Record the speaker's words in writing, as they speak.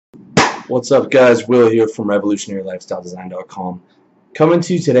What's up, guys? Will here from RevolutionaryLifestyleDesign.com, coming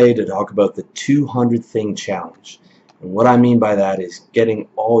to you today to talk about the 200 thing challenge. And what I mean by that is getting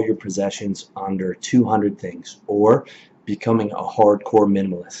all your possessions under 200 things, or becoming a hardcore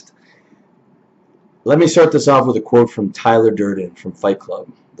minimalist. Let me start this off with a quote from Tyler Durden from Fight Club,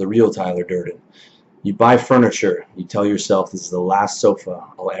 the real Tyler Durden. You buy furniture, you tell yourself this is the last sofa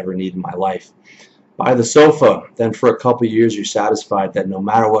I'll ever need in my life. Buy the sofa, then for a couple of years you're satisfied that no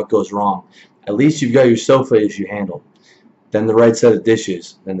matter what goes wrong, at least you've got your sofa issue handled. Then the right set of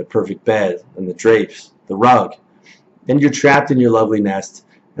dishes, then the perfect bed, then the drapes, the rug. Then you're trapped in your lovely nest,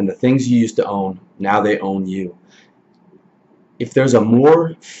 and the things you used to own, now they own you. If there's a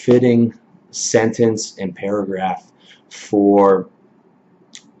more fitting sentence and paragraph for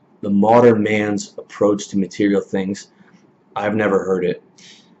the modern man's approach to material things, I've never heard it.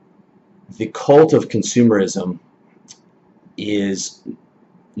 The cult of consumerism is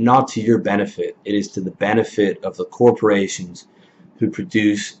not to your benefit. It is to the benefit of the corporations who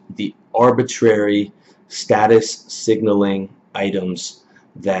produce the arbitrary status signaling items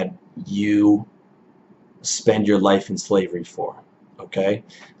that you spend your life in slavery for. Okay?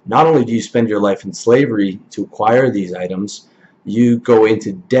 Not only do you spend your life in slavery to acquire these items, you go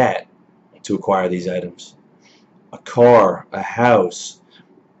into debt to acquire these items. A car, a house,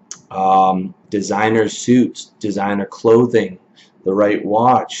 designer suits, designer clothing, the right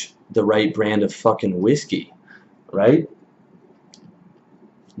watch, the right brand of fucking whiskey, right?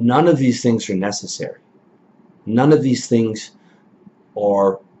 None of these things are necessary. None of these things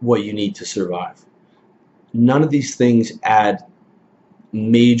are what you need to survive. None of these things add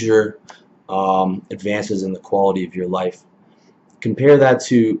major advances in the quality of your life. Compare that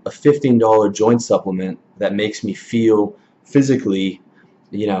to a $15 joint supplement that makes me feel physically,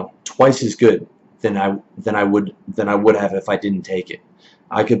 twice as good than I would have if I didn't take it.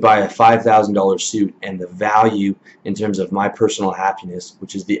 I could buy a $5,000 suit, and the value in terms of my personal happiness,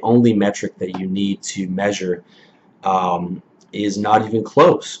 which is the only metric that you need to measure, is not even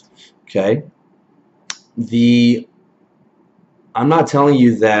close. Okay? I'm not telling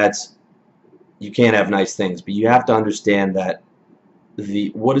you that you can't have nice things, but you have to understand that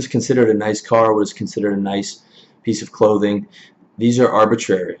what is considered a nice car, what is considered a nice piece of clothing, these are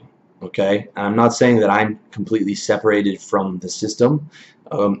arbitrary. Okay, and I'm not saying that I'm completely separated from the system.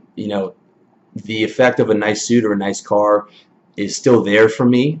 The effect of a nice suit or a nice car is still there for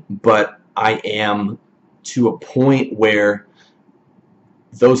me, but I am to a point where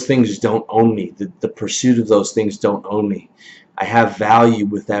those things don't own me. The pursuit of those things don't own me. I have value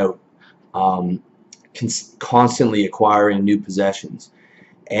without constantly acquiring new possessions.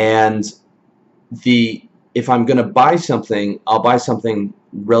 And if I'm going to buy something, I'll buy something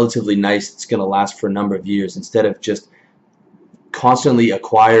relatively nice that's going to last for a number of years, instead of just constantly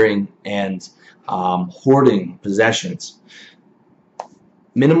acquiring and hoarding possessions.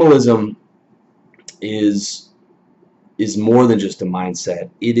 Minimalism is more than just a mindset.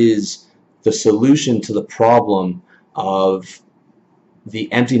 It is the solution to the problem of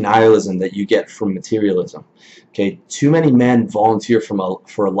the empty nihilism that you get from materialism. Okay, too many men volunteer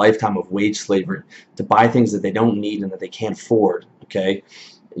for a lifetime of wage slavery to buy things that they don't need and that they can't afford. Okay,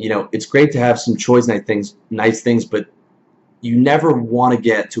 it's great to have some choice nice things, but you never want to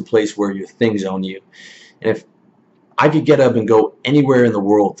get to a place where your things own you. And if I could get up and go anywhere in the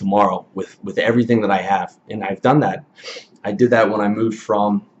world tomorrow with everything that I have, and I've done that. I did that when I moved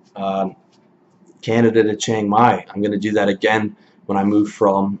from Canada to Chiang Mai. I'm going to do that again when I move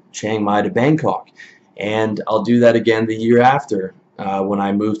from Chiang Mai to Bangkok, and I'll do that again the year after when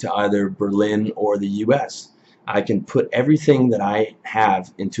I move to either Berlin or the US. I can put everything that I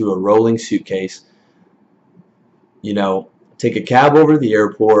have into a rolling suitcase, take a cab over to the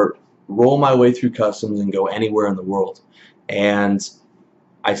airport, roll my way through customs, and go anywhere in the world. And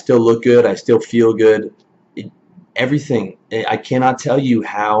I still look good, I still feel good. Everything. I cannot tell you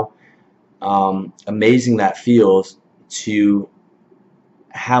how amazing that feels to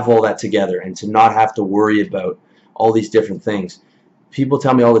have all that together and to not have to worry about all these different things. People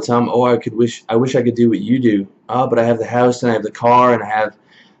tell me all the time, oh, I wish I could do what you do. Oh, but I have the house and I have the car and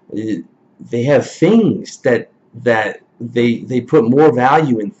they have things that they put more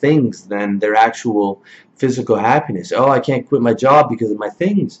value in things than their actual physical happiness. Oh, I can't quit my job because of my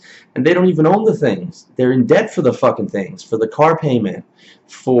things. And they don't even own the things. They're in debt for the fucking things, for the car payment,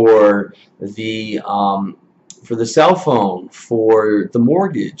 for the cell phone, for the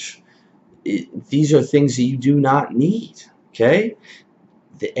mortgage. These are things that you do not need. Okay?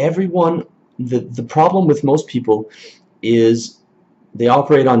 The problem with most people is they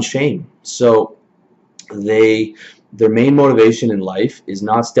operate on shame. So they their main motivation in life is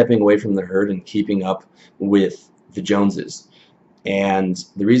not stepping away from the herd and keeping up with the Joneses. And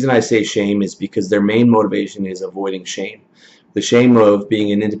the reason I say shame is because their main motivation is avoiding shame. The shame of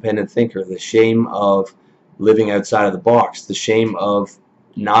being an independent thinker, the shame of living outside of the box, the shame of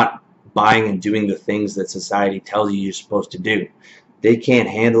not buying and doing the things that society tells you you're supposed to do. They can't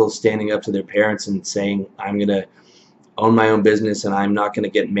handle standing up to their parents and saying, I'm going to own my own business and I'm not going to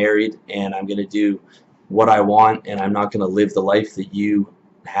get married and I'm going to do what I want and I'm not going to live the life that you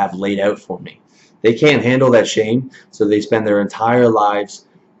have laid out for me. They can't handle that shame, so they spend their entire lives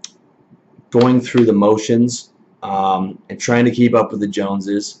going through the motions and trying to keep up with the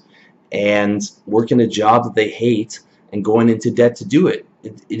Joneses and working a job that they hate and going into debt to do it.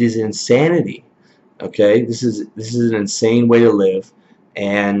 It is insanity. Okay, this is an insane way to live,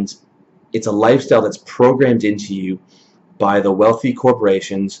 and it's a lifestyle that's programmed into you by the wealthy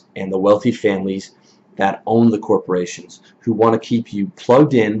corporations and the wealthy families that own the corporations, who want to keep you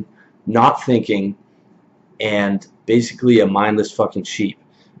plugged in, not thinking, and basically a mindless fucking sheep.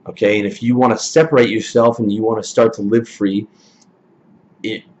 Okay, and if you want to separate yourself and you want to start to live free,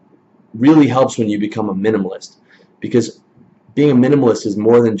 it really helps when you become a minimalist, because being a minimalist is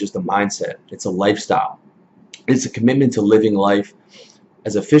more than just a mindset. It's a lifestyle. It's a commitment to living life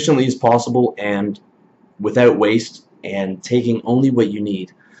as efficiently as possible and without waste, and taking only what you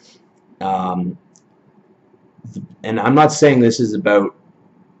need. And I'm not saying this is about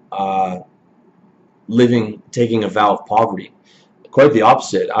taking a vow of poverty. Quite the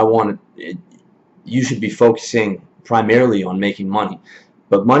opposite. You should be focusing primarily on making money.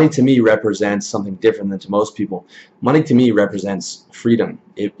 But money to me represents something different than to most people. Money to me represents freedom.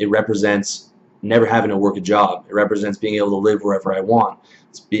 It represents never having to work a job. It represents being able to live wherever I want.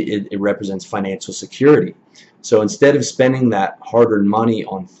 It represents financial security. So instead of spending that hard-earned money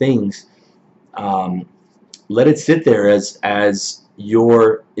on things, let it sit there as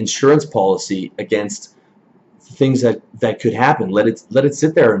your insurance policy against things that could happen. Let it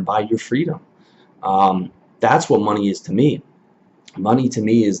sit there and buy your freedom. That's what money is to me. Money to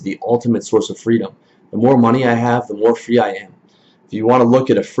me is the ultimate source of freedom. The more money I have, the more free I am. If you want to look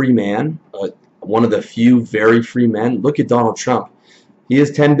at a free man, one of the few very free men, look at Donald Trump. He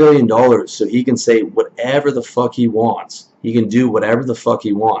has $10 billion, so he can say whatever the fuck he wants. He can do whatever the fuck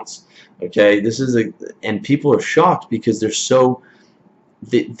he wants. Okay, and people are shocked because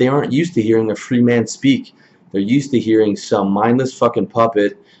they aren't used to hearing a free man speak. They're used to hearing some mindless fucking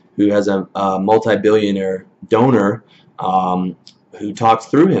puppet who has a multi-billionaire donor who talks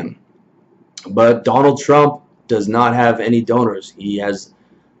through him. But Donald Trump does not have any donors. He has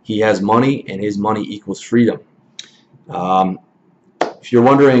money, and his money equals freedom. If you're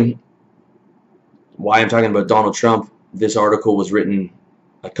wondering why I'm talking about Donald Trump, this article was written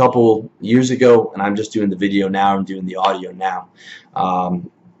a couple years ago, and I'm just doing the video now. I'm doing the audio now.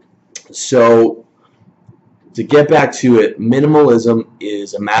 So to get back to it, minimalism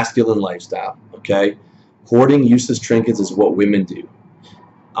is a masculine lifestyle. Okay, hoarding useless trinkets is what women do.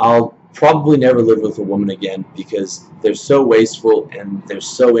 I'll probably never live with a woman again because they're so wasteful and they're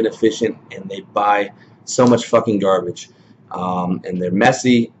so inefficient and they buy so much fucking garbage, and they're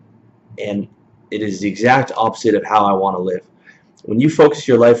messy, and it is the exact opposite of how I want to live. When you focus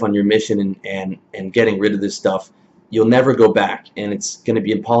your life on your mission and getting rid of this stuff, you'll never go back, and it's going to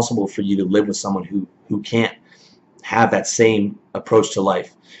be impossible for you to live with someone who can't have that same approach to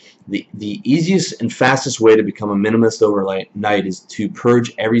life. The easiest and fastest way to become a minimalist overnight is to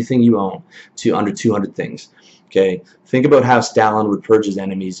purge everything you own to under 200 things. Okay, think about how Stalin would purge his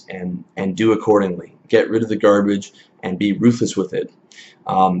enemies and do accordingly. Get rid of the garbage and be ruthless with it.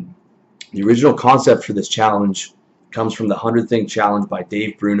 The original concept for this challenge comes from the 100 Thing Challenge by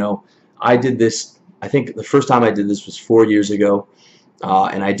Dave Bruno. I did this. I think the first time I did this was 4 years ago,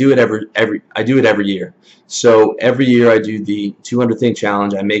 and I do it every year. So every year I do the 200 Thing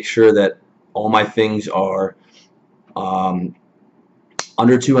Challenge. I make sure that all my things are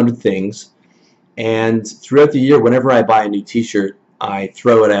under 200 things, and throughout the year, whenever I buy a new T-shirt, I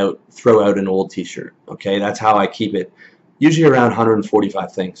throw out an old T-shirt. Okay, that's how I keep it. Usually around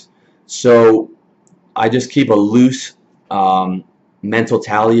 145 things. So I just keep a loose mental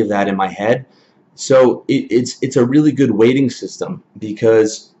tally of that in my head. So it's a really good weighting system,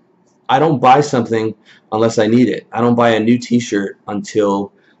 because I don't buy something unless I need it. I don't buy a new T-shirt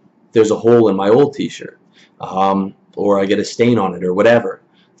until there's a hole in my old T-shirt, or I get a stain on it or whatever.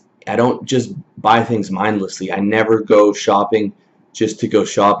 I don't just buy things mindlessly. I never go shopping just to go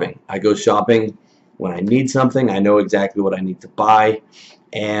shopping. I go shopping when I need something. I know exactly what I need to buy,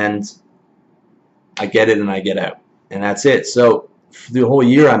 and I get it and I get out, and that's it. So for the whole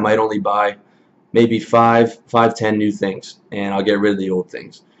year I might only buy maybe five, 10 new things, and I'll get rid of the old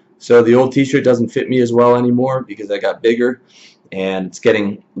things. So the old t-shirt doesn't fit me as well anymore because I got bigger and it's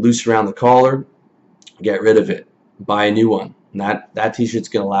getting loose around the collar. Get rid of it. Buy a new one. And that t-shirt's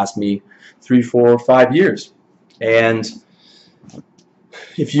going to last me 3, 4, 5 years. And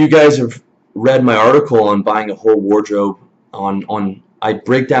if you guys have read my article on buying a whole wardrobe, I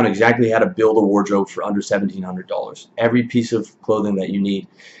break down exactly how to build a wardrobe for under $1,700. Every piece of clothing that you need.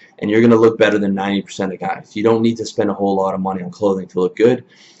 And you're going to look better than 90% of guys. You don't need to spend a whole lot of money on clothing to look good.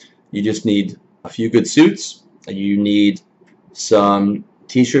 You just need a few good suits. You need some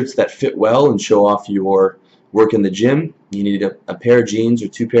t-shirts that fit well and show off your work in the gym. You need a pair of jeans or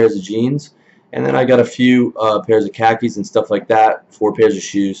 2 pairs of jeans. And then I got a few pairs of khakis and stuff like that, 4 pairs of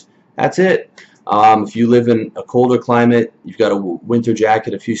shoes. That's it. If you live in a colder climate, you've got a winter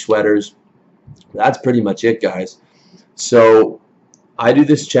jacket, a few sweaters. That's pretty much it, guys. So I do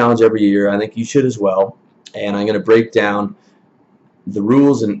this challenge every year. I think you should as well. And I'm going to break down the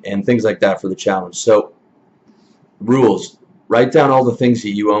rules and things like that for the challenge. So rules. Write down all the things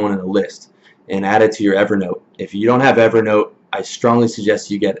that you own in a list and add it to your Evernote. If you don't have Evernote, I strongly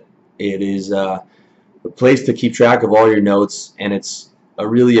suggest you get it. It is a place to keep track of all your notes, and it's a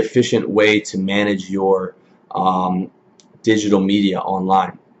really efficient way to manage your digital media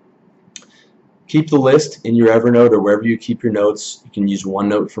online. Keep the list in your Evernote or wherever you keep your notes. You can use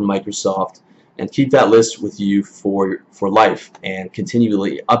OneNote from Microsoft, and keep that list with you for life and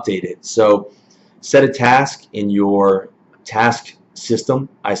continually update it. So set a task in your task system.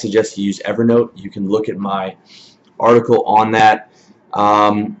 I suggest you use Evernote. You can look at my article on that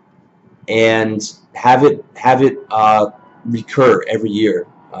and have it recur every year.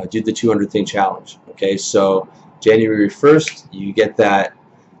 Do the 200 thing challenge. Okay, so January 1st you get that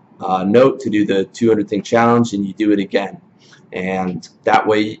note to do the 200 thing challenge, and you do it again, and that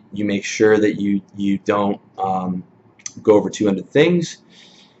way you make sure that you don't go over 200 things.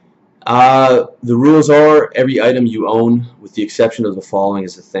 The rules are every item you own, with the exception of the following,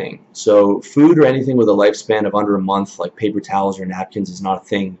 is a thing. So food or anything with a lifespan of under a month, like paper towels or napkins, is not a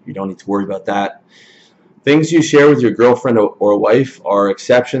thing. You don't need to worry about that. Things you share with your girlfriend or wife are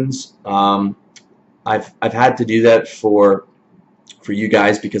exceptions. I've had to do that for you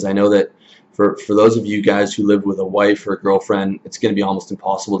guys, because I know that for those of you guys who live with a wife or a girlfriend, it's going to be almost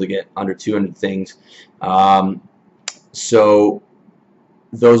impossible to get under 200 things. So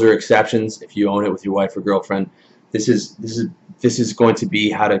those are exceptions. If you own it with your wife or girlfriend, this is going to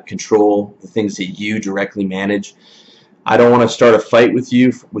be how to control the things that you directly manage. I don't want to start a fight with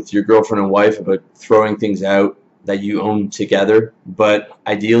you, with your girlfriend and wife, about throwing things out that you own together. But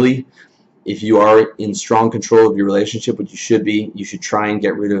ideally, if you are in strong control of your relationship, which you should be, you should try and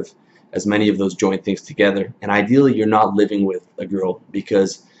get rid of as many of those joint things together. And ideally, you're not living with a girl,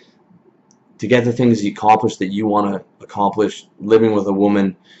 because to get the things accomplished that you want to accomplish, living with a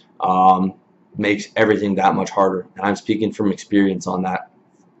woman makes everything that much harder. And I'm speaking from experience on that.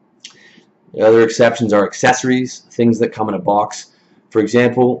 The other exceptions are accessories, things that come in a box. For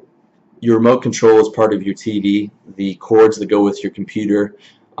example, your remote control is part of your TV, the cords that go with your computer,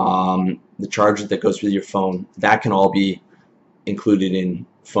 the charger that goes with your phone, that can all be included in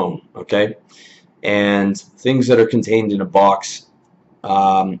phone, okay? And things that are contained in a box,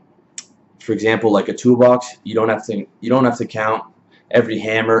 for example, like a toolbox, you don't have to count every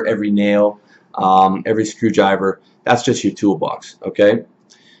hammer, every nail, every screwdriver. That's just your toolbox, okay?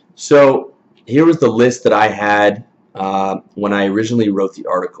 So here was the list that I had when I originally wrote the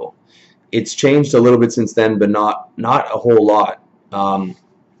article. It's changed a little bit since then, but not a whole lot.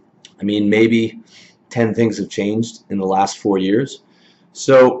 I mean, maybe 10 things have changed in the last 4 years.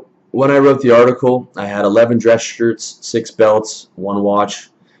 So when I wrote the article, I had 11 dress shirts, 6 belts, 1 watch,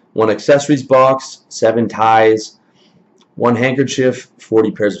 1 accessories box, 7 ties, 1 handkerchief,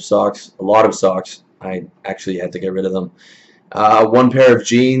 40 pairs of socks, a lot of socks. I actually had to get rid of them. 1 pair of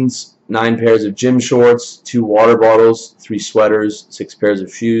jeans, 9 pairs of gym shorts, 2 water bottles, 3 sweaters, 6 pairs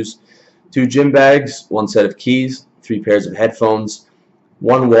of shoes, 2 gym bags, 1 set of keys, 3 pairs of headphones,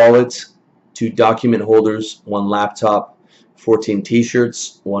 1 wallet, 2 document holders, 1 laptop, 14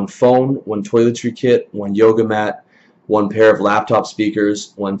 t-shirts, 1 phone, 1 toiletry kit, 1 yoga mat, 1 pair of laptop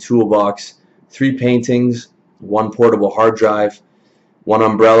speakers, 1 toolbox, 3 paintings, 1 portable hard drive, 1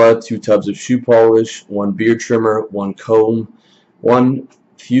 umbrella, 2 tubs of shoe polish, 1 beard trimmer, 1 comb, 1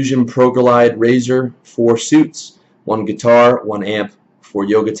 Fusion Pro Glide razor, 4 suits, 1 guitar, 1 amp, 4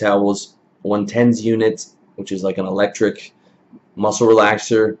 yoga towels, 1 TENS unit, which is like an electric muscle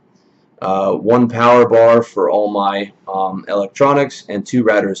relaxer, 1 power bar for all my electronics, and 2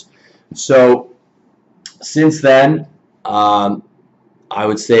 routers. So since then, I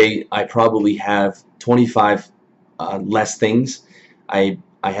would say I probably have 25 less things. I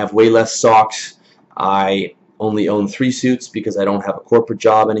have way less socks. I only own 3 suits because I don't have a corporate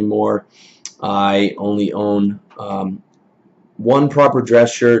job anymore. I only own 1 proper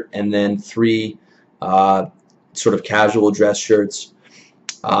dress shirt and then 3 sort of casual dress shirts.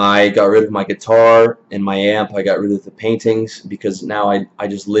 I got rid of my guitar and my amp. I got rid of the paintings because now I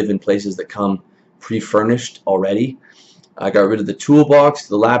just live in places that come pre-furnished already. I got rid of the toolbox,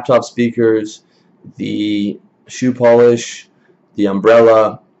 the laptop speakers, the shoe polish, the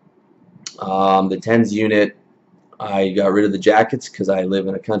umbrella, the TENS unit. I got rid of the jackets because I live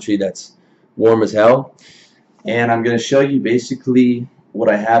in a country that's warm as hell. And I'm going to show you basically what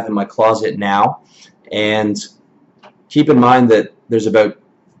I have in my closet now. And keep in mind that there's about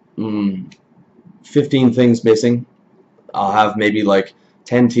 15 things missing. I'll have maybe like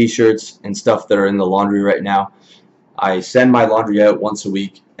 10 t-shirts and stuff that are in the laundry right now. I send my laundry out once a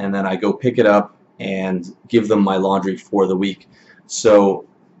week, and then I go pick it up and give them my laundry for the week. So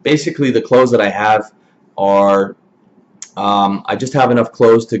basically the clothes that I have are I just have enough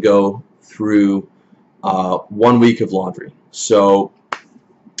clothes to go through 1 week of laundry. So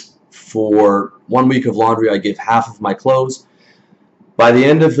for 1 week of laundry, I give half of my clothes. By the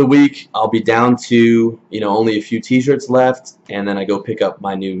end of the week, I'll be down to only a few t-shirts left, and then I go pick up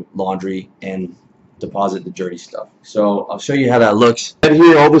my new laundry and deposit the dirty stuff. So I'll show you how that looks. And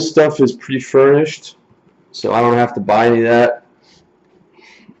here, all this stuff is pre-furnished, so I don't have to buy any of that.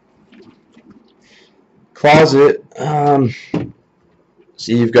 Closet.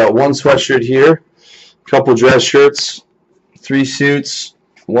 See, you've got 1 sweatshirt here, a couple dress shirts, 3 suits,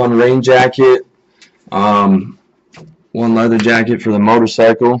 1 rain jacket, 1 leather jacket for the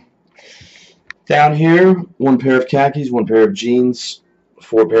motorcycle. Down here, 1 pair of khakis, 1 pair of jeans,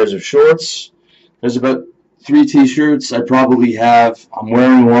 4 pairs of shorts. There's about 3 t-shirts. I'm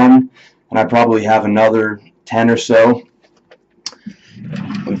wearing 1, and I probably have another 10 or so.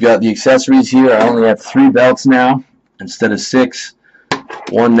 We've got the accessories here. I only have 3 belts now instead of 6.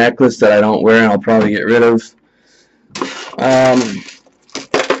 1 necklace that I don't wear and I'll probably get rid of. A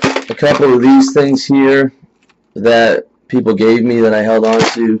couple of these things here that people gave me that I held on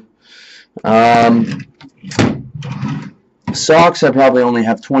to. Socks, I probably only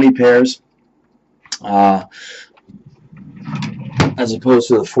have 20 pairs as opposed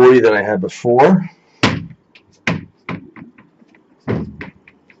to the 40 that I had before.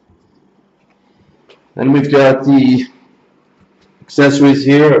 Then we've got the accessories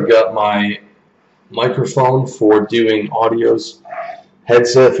here. I've got my microphone for doing audios,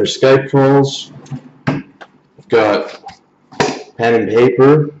 headset for Skype calls. I've got pen and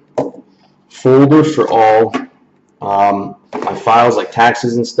paper, folder for all my files like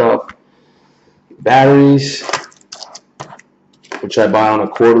taxes and stuff, batteries, which I buy on a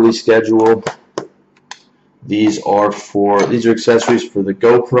quarterly schedule. These are accessories for the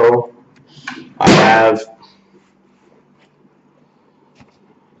GoPro. I have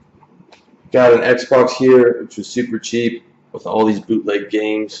got an Xbox here, which was super cheap with all these bootleg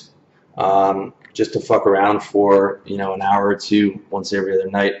games, just to fuck around for an hour or 2 once every other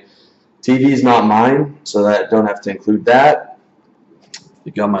night. TV is not mine, so I don't have to include that.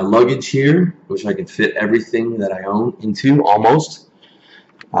 We got my luggage here, which I can fit everything that I own into almost.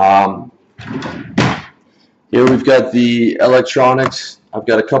 Here we've got the electronics. I've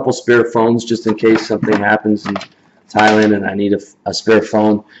got a couple spare phones just in case something happens in Thailand and I need a spare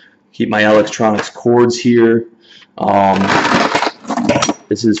phone. Keep my electronics cords here.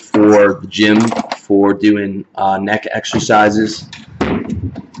 This is for the gym for doing neck exercises.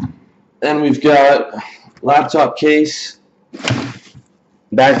 Then we've got laptop case,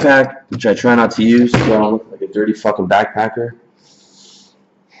 backpack, which I try not to use so I don't look like a dirty fucking backpacker.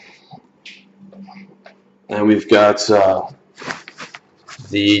 And we've got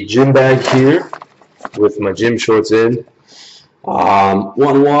the gym bag here with my gym shorts in.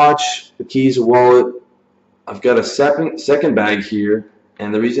 1 watch, the keys, a wallet. I've got a second bag here,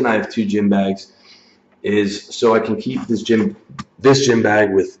 and the reason I have 2 gym bags is so I can keep this gym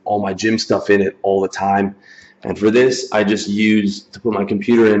bag with all my gym stuff in it all the time. And for this, I just use to put my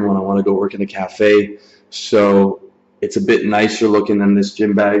computer in when I want to go work in a cafe. So it's a bit nicer looking than this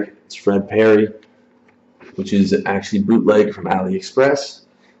gym bag. It's Fred Perry, which is actually bootleg from AliExpress.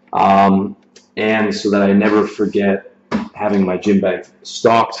 And so that I never forget having my gym bag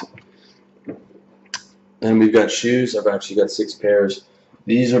stocked. And we've got shoes. I've actually got 6 pairs.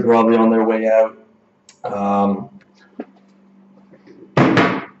 These are probably on their way out.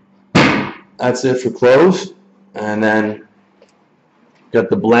 That's it for clothes. And then got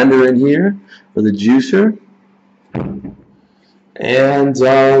the blender in here for the juicer. and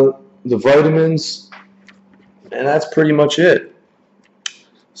the vitamins, and that's pretty much it.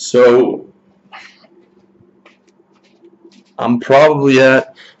 So I'm probably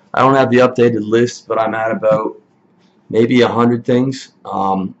at, I don't have the updated list, but I'm at about maybe 100 things.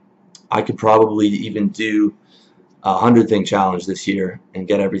 I could probably even do a 100-thing challenge this year and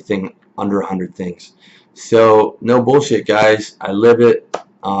get everything under 100 things. So no bullshit, guys. I live it.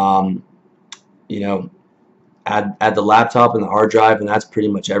 You know, add the laptop and the hard drive, and that's pretty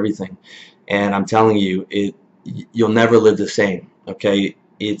much everything. And I'm telling you, you'll never live the same. Okay,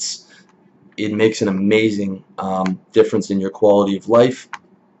 it makes an amazing difference in your quality of life.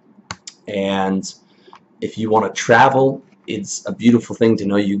 And if you want to travel, it's a beautiful thing to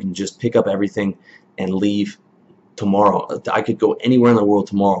know you can just pick up everything and leave tomorrow. I could go anywhere in the world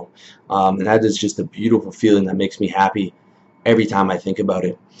tomorrow, and that is just a beautiful feeling that makes me happy every time I think about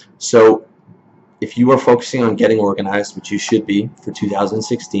it. So if you are focusing on getting organized, which you should be for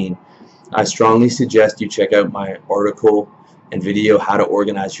 2016, I strongly suggest you check out my article and video, How to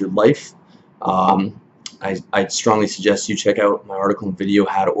Organize Your Life. I strongly suggest you check out my article and video,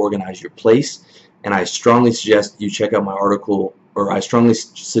 How to Organize Your Place. And I strongly suggest you check out my article, or I strongly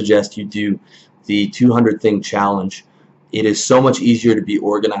suggest you do the 200-thing challenge. It is so much easier to be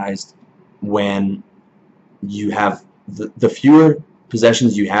organized when you have the fewer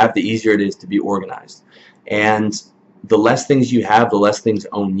possessions you have, the easier it is to be organized. And the less things you have, the less things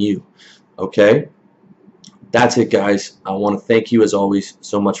own you. Okay? That's it, guys. I want to thank you, as always,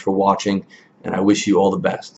 so much for watching, and I wish you all the best.